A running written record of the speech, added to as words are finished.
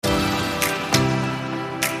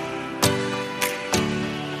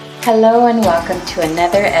Hello and welcome to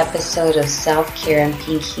another episode of Self-Care and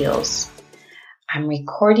Pink Heels. I'm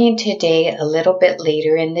recording today a little bit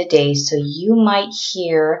later in the day, so you might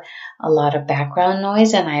hear a lot of background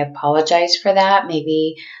noise, and I apologize for that.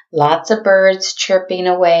 Maybe lots of birds chirping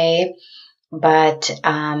away, but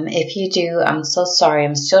if you do, I'm so sorry.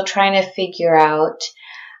 I'm still trying to figure out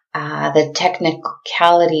the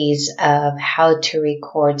technicalities of how to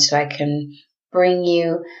record so I can bring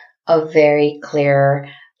you a very clear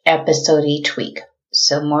episode each week.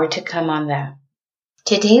 So more to come on that.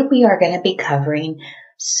 Today we are going to be covering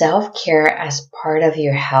self-care as part of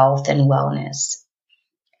your health and wellness.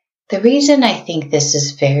 The reason I think this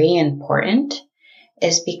is very important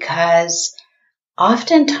is because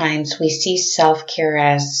oftentimes we see self-care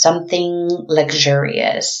as something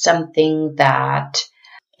luxurious, something that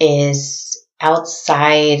is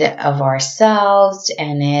outside of ourselves,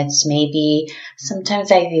 and it's maybe,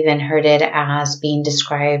 sometimes I've even heard it as being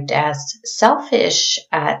described as selfish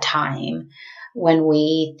at time when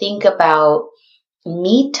we think about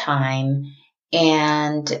me time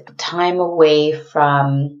and time away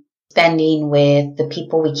from spending with the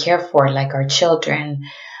people we care for, like our children,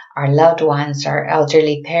 our loved ones, our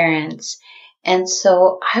elderly parents. And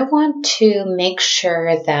so I want to make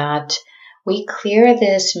sure that we clear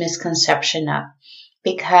this misconception up,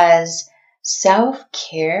 because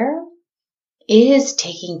self-care is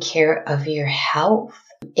taking care of your health.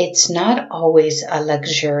 It's not always a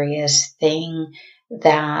luxurious thing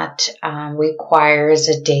that requires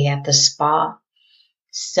a day at the spa.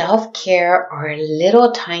 Self-care are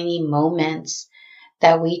little tiny moments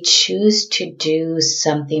that we choose to do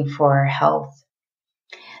something for our health.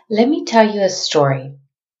 Let me tell you a story.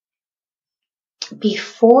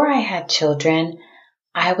 Before I had children,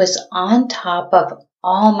 I was on top of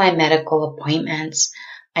all my medical appointments.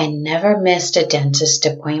 I never missed a dentist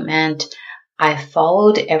appointment. I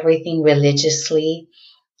followed everything religiously,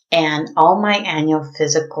 and all my annual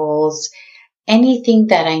physicals, anything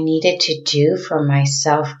that I needed to do for my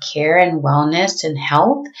self-care and wellness and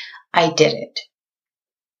health, I did it.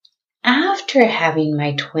 After having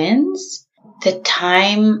my twins, the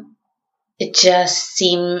time it just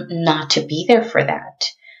seemed not to be there for that.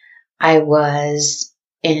 I was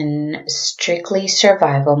in strictly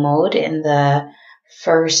survival mode in the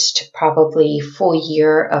first probably full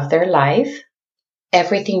year of their life.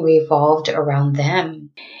 Everything revolved around them.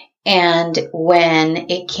 And when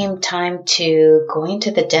it came time to going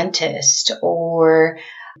to the dentist or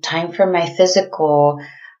time for my physical,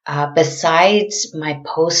 besides my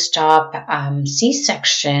post-op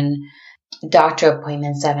C-section doctor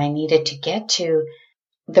appointments that I needed to get to,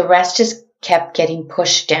 the rest just kept getting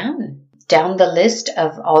pushed down the list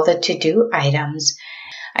of all the to-do items.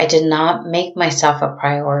 I did not make myself a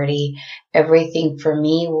priority. Everything for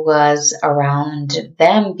me was around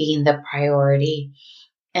them being the priority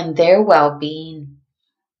and their well-being.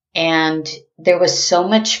 And there was so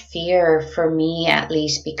much fear for me, at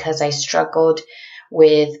least because I struggled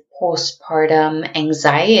with postpartum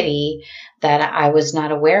anxiety that I was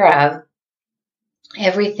not aware of.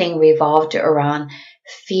 Everything revolved around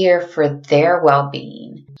fear for their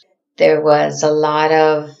well-being. There was a lot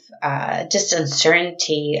of just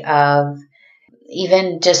uncertainty of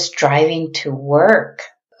even just driving to work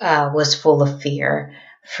was full of fear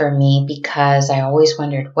for me, because I always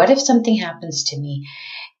wondered, what if something happens to me?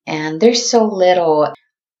 And there's so little.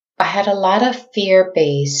 I had a lot of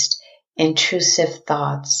fear-based, intrusive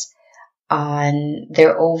thoughts on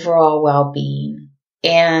their overall well-being.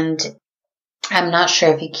 And I'm not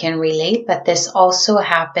sure if you can relate, but this also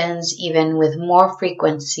happens even with more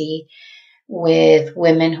frequency with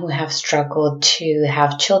women who have struggled to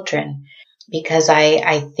have children. Because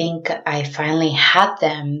I think I finally had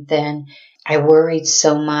them, then I worried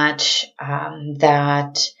so much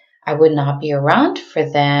that I would not be around for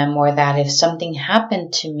them, or that if something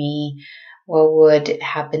happened to me, what would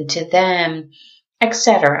happen to them,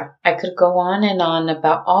 etc. I could go on and on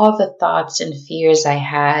about all the thoughts and fears I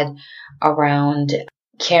had around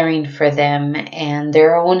caring for them and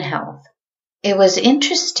their own health. It was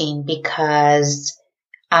interesting because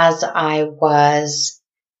as I was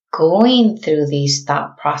going through these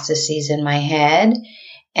thought processes in my head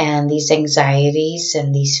and these anxieties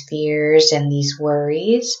and these fears and these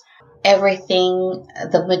worries, everything,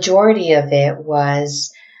 the majority of it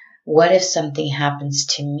was, what if something happens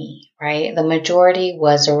to me, right? The majority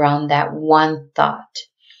was around that one thought.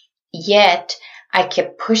 Yet, I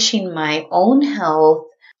kept pushing my own health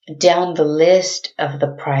down the list of the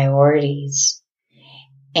priorities.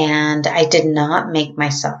 And I did not make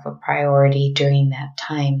myself a priority during that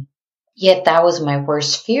time. Yet that was my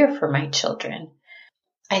worst fear for my children.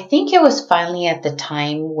 I think it was finally at the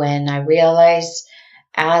time when I realized,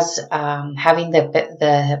 as having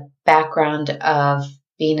the background of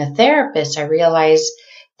being a therapist, I realized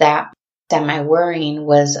that my worrying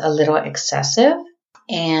was a little excessive,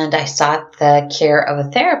 and I sought the care of a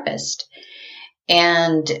therapist.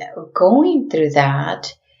 And going through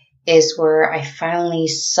that is where I finally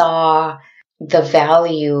saw the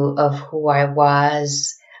value of who I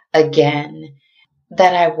was again,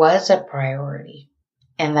 that I was a priority,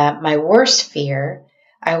 and that my worst fear,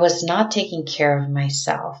 I was not taking care of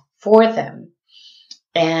myself for them,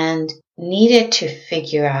 and needed to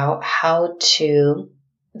figure out how to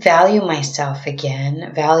value myself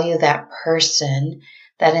again, value that person,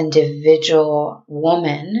 that individual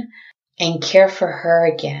woman, and care for her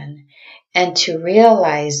again. And to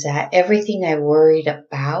realize that everything I worried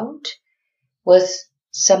about was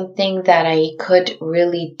something that I could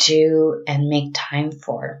really do and make time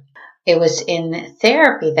for. It was in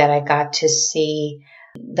therapy that I got to see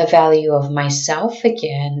the value of myself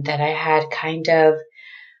again, that I had kind of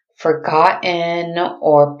forgotten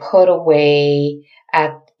or put away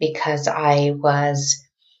because I was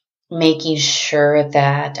making sure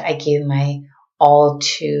that I gave my all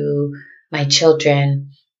to my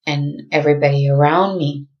children and everybody around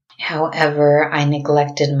me. However, I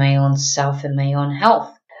neglected my own self and my own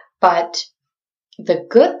health. But the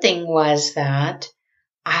good thing was that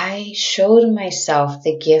I showed myself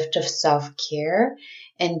the gift of self-care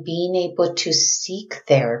and being able to seek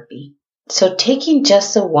therapy. So taking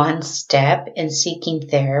just the one step in seeking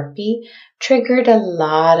therapy triggered a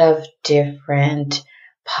lot of different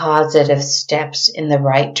positive steps in the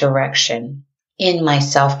right direction in my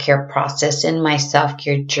self-care process, in my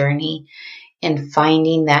self-care journey, in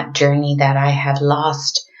finding that journey that I had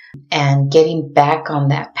lost and getting back on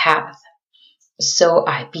that path. So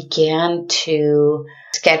I began to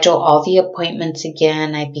schedule all the appointments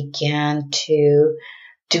again. I began to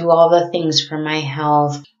do all the things for my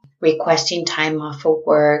health, requesting time off of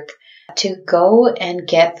work to go and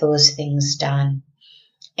get those things done.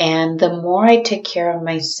 And the more I took care of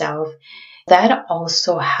myself, that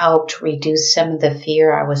also helped reduce some of the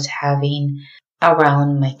fear I was having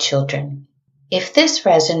around my children. If this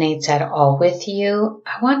resonates at all with you,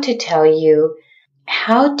 I want to tell you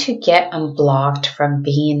how to get unblocked from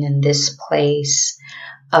being in this place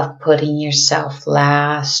of putting yourself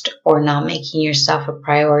last, or not making yourself a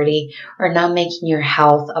priority, or not making your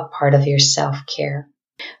health a part of your self-care.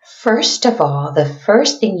 First of all, the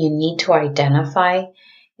first thing you need to identify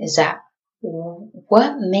is that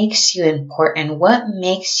what makes you important, what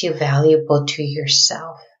makes you valuable to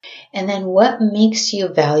yourself, and then what makes you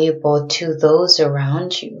valuable to those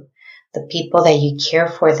around you, the people that you care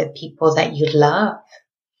for, the people that you love.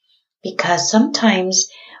 Because sometimes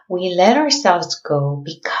we let ourselves go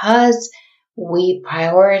because we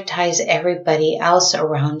prioritize everybody else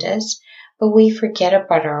around us, but we forget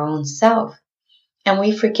about our own self. And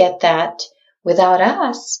we forget that without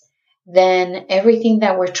us, then everything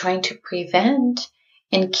that we're trying to prevent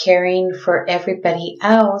in caring for everybody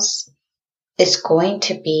else is going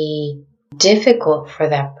to be difficult for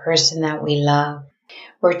that person that we love.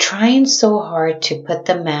 We're trying so hard to put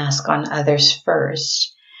the mask on others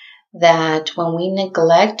first, that when we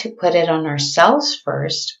neglect to put it on ourselves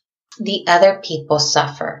first, the other people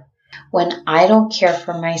suffer. When I don't care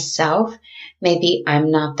for myself, maybe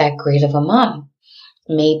I'm not that great of a mom.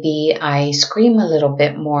 Maybe I scream a little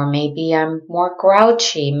bit more. Maybe I'm more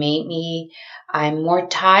grouchy. Maybe I'm more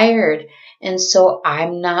tired. And so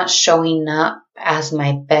I'm not showing up as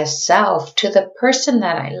my best self to the person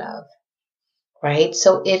that I love, right?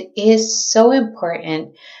 So it is so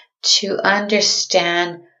important to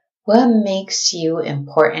understand what makes you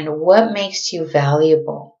important, what makes you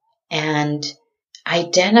valuable, and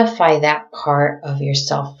identify that part of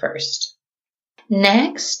yourself first.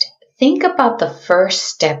 Next, think about the first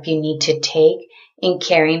step you need to take in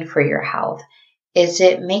caring for your health. Is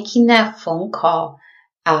it making that phone call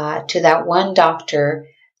to that one doctor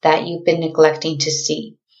that you've been neglecting to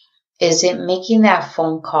see? Is it making that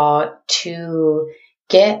phone call to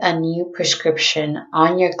get a new prescription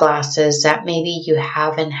on your glasses that maybe you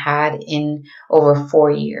haven't had in over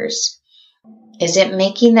 4 years? Is it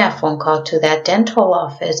making that phone call to that dental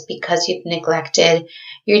office because you've neglected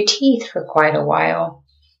your teeth for quite a while?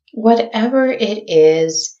 Whatever it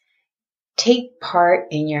is, take part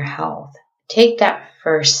in your health. Take that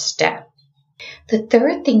first step. The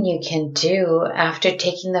third thing you can do after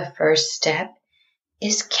taking the first step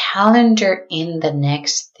is calendar in the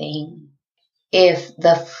next thing. If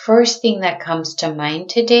the first thing that comes to mind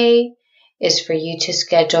today is for you to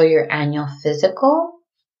schedule your annual physical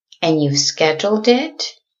and you've scheduled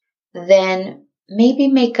it, then maybe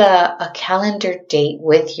make a calendar date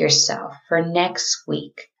with yourself for next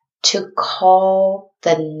week to call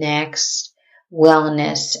the next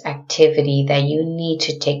wellness activity that you need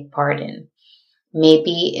to take part in.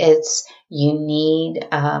 Maybe it's you need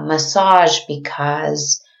a massage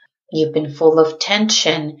because you've been full of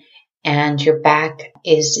tension and your back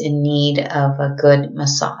is in need of a good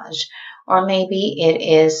massage. Or maybe it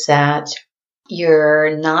is that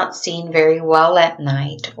you're not seeing very well at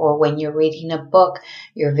night, or when you're reading a book,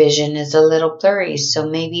 your vision is a little blurry. So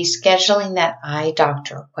maybe scheduling that eye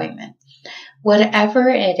doctor appointment. Whatever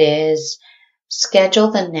it is,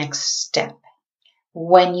 schedule the next step.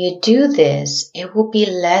 When you do this, it will be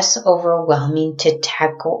less overwhelming to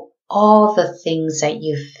tackle all the things that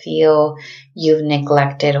you feel you've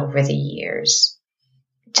neglected over the years.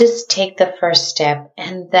 Just take the first step,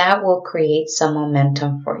 and that will create some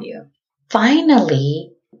momentum for you.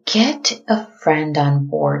 Finally, get a friend on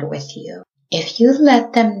board with you. If you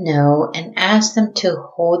let them know and ask them to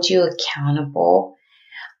hold you accountable,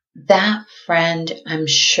 that friend, I'm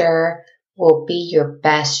sure, will be your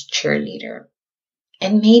best cheerleader.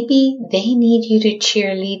 And maybe they need you to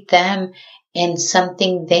cheerlead them in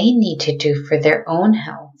something they need to do for their own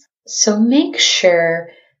health. So make sure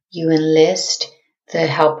you enlist the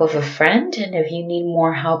help of a friend. And if you need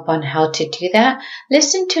more help on how to do that,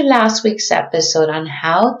 listen to last week's episode on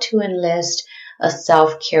how to enlist a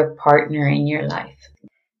self-care partner in your life.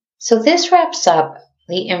 So this wraps up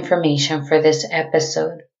the information for this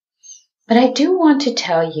episode. But I do want to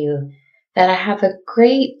tell you that I have a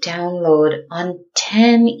great download on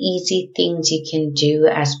 10 easy things you can do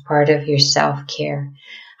as part of your self-care.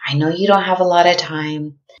 I know you don't have a lot of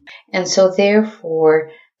time, and so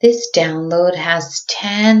therefore, this download has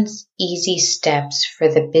 10 easy steps for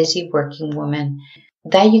the busy working woman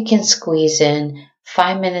that you can squeeze in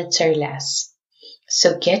 5 minutes or less.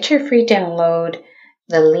 So get your free download.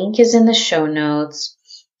 The link is in the show notes.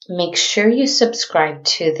 Make sure you subscribe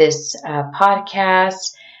to this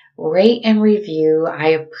podcast. Rate and review. I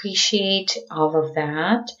appreciate all of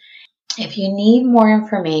that. If you need more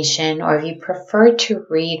information or if you prefer to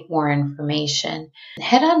read more information,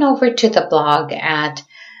 head on over to the blog at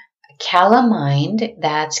Callamind,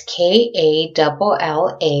 that's KALLAMIND,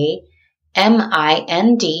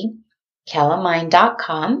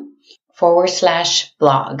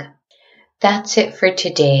 callamind.com/blog. That's it for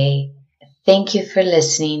today. Thank you for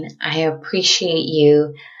listening. I appreciate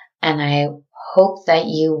you, and I hope that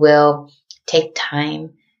you will take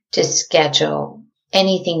time to schedule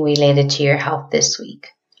anything related to your health this week.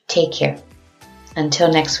 Take care. Until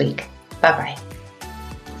next week. Bye-bye.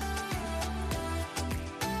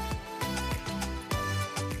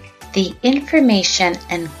 The information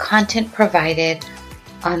and content provided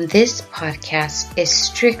on this podcast is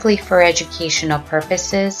strictly for educational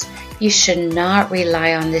purposes. You should not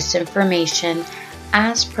rely on this information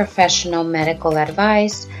as professional medical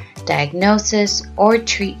advice, diagnosis, or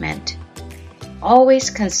treatment. Always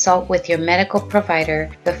consult with your medical provider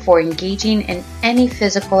before engaging in any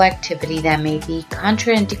physical activity that may be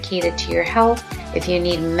contraindicated to your health. If you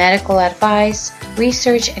need medical advice,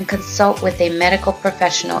 research and consult with a medical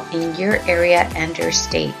professional in your area and your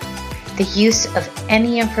state. The use of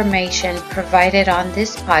any information provided on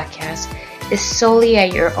this podcast is solely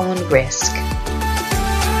at your own risk.